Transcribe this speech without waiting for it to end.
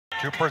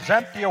To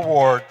present the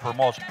award for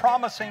Most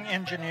Promising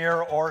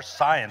Engineer or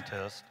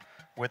Scientist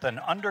with an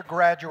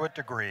undergraduate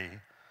degree,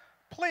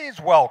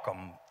 please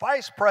welcome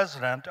Vice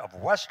President of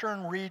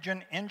Western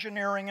Region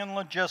Engineering and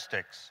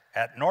Logistics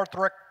at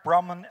Northrop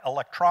Grumman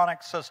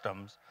Electronic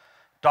Systems,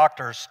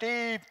 Dr.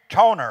 Steve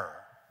Toner.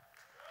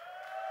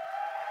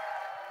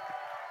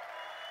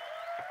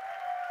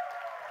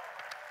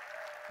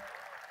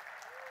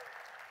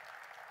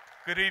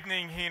 Good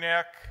evening,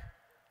 HENAAC.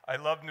 I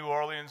love New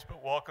Orleans,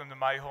 but welcome to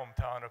my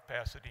hometown of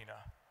Pasadena.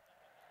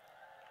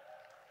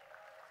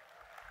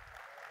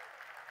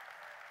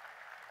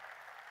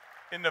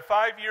 In the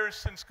 5 years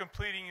since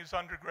completing his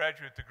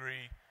undergraduate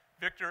degree,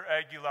 Victor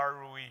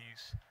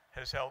Aguilar-Ruiz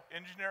has held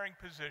engineering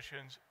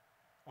positions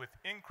with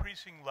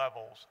increasing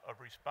levels of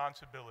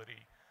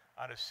responsibility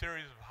on a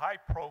series of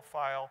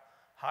high-profile,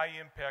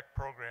 high-impact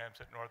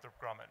programs at Northrop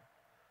Grumman.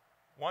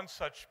 One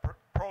such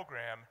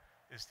program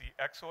is the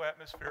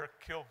Exo-Atmospheric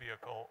Kill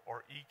Vehicle,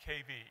 or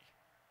EKV,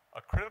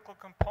 a critical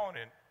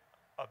component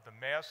of the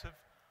massive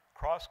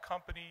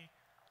cross-company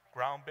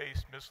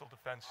ground-based missile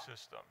defense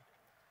system.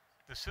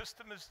 The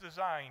system is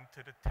designed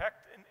to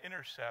detect and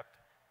intercept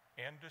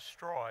and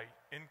destroy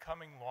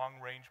incoming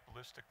long-range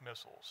ballistic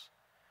missiles.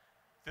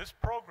 This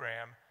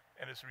program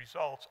and its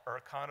results are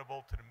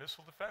accountable to the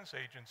Missile Defense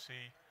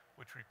Agency,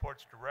 which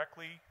reports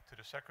directly to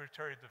the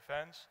Secretary of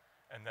Defense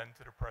and then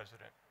to the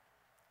President.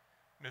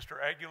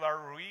 Mr.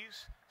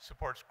 Aguilar-Ruiz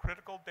supports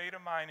critical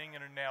data mining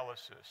and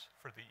analysis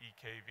for the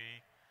EKV,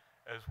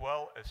 as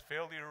well as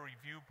failure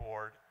review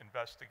board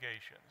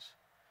investigations.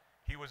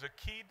 He was a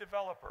key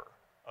developer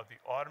of the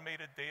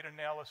automated data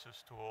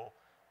analysis tool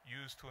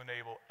used to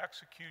enable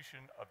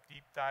execution of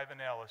deep dive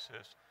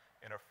analysis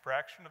in a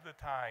fraction of the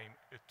time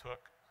it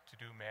took to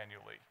do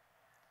manually.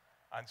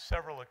 On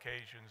several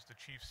occasions, the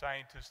chief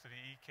scientist of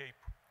the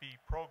EKV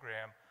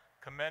program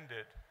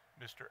commended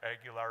Mr.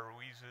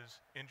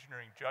 Aguilar-Ruiz's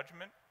engineering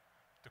judgment,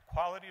 the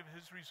quality of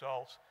his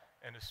results,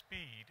 and the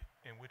speed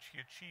in which he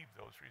achieved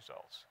those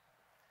results.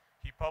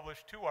 He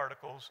published 2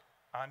 articles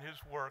on his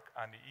work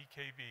on the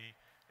EKV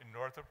in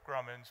Northrop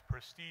Grumman's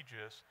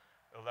prestigious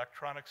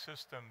Electronic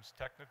Systems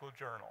Technical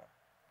Journal.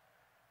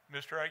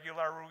 Mr.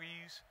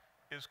 Aguilar-Ruiz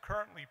is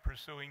currently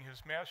pursuing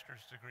his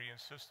master's degree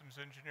in systems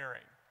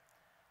engineering,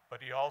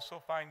 but he also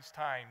finds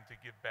time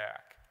to give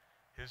back.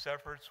 His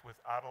efforts with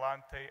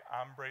Adelante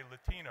Hombre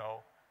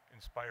Latino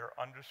inspire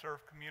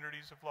underserved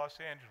communities of Los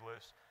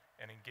Angeles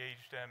and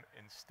engage them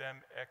in STEM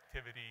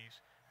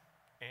activities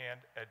and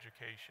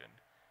education.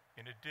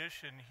 In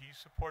addition, he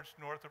supports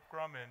Northrop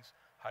Grumman's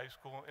high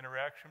school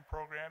interaction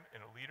program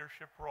in a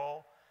leadership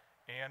role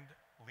and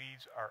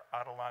leads our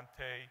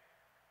Adelante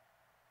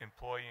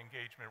Employee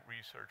Engagement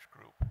Research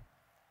Group.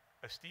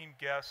 Esteemed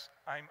guests,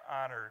 I'm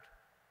honored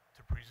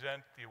to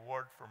present the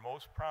award for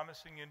Most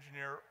Promising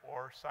Engineer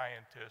or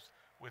Scientist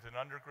with an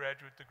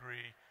undergraduate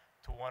degree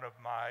to one of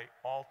my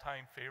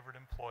all-time favorite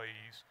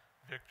employees,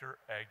 Victor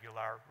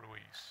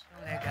Aguilar-Ruiz.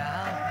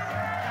 Legal,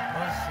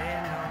 você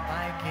não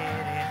vai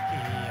querer que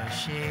eu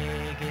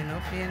chegue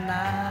no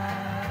final.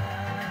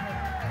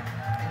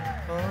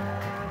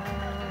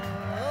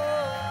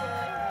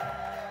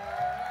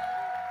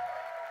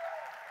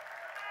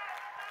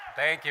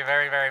 Thank you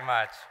very, very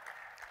much.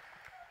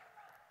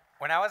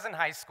 When I was in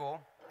high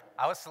school,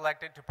 I was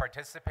selected to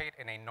participate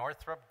in a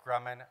Northrop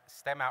Grumman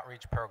STEM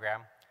outreach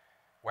program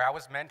where I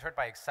was mentored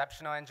by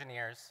exceptional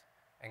engineers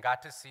and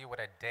got to see what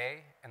a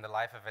day in the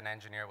life of an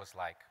engineer was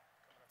like.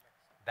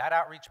 That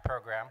outreach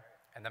program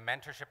and the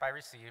mentorship I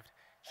received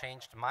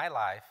changed my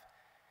life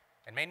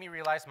and made me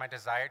realize my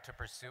desire to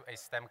pursue a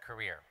STEM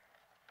career.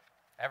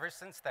 Ever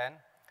since then,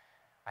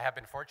 I have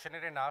been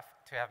fortunate enough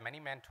to have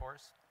many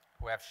mentors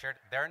who have shared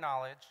their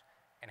knowledge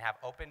and have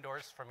opened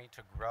doors for me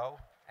to grow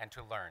and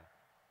to learn.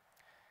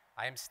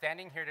 I am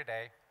standing here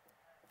today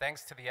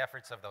thanks to the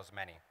efforts of those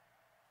many.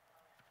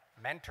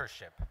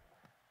 Mentorship,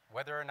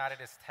 whether or not it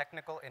is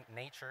technical in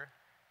nature,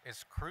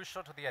 is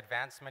crucial to the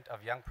advancement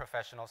of young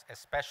professionals,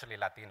 especially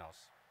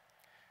Latinos.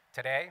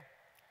 Today,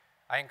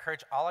 I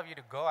encourage all of you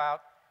to go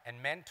out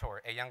and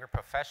mentor a younger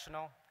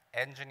professional,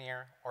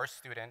 engineer, or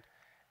student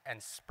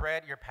and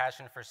spread your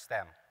passion for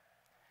STEM.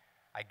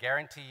 I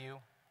guarantee you,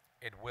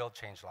 it will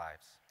change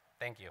lives.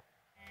 Thank you.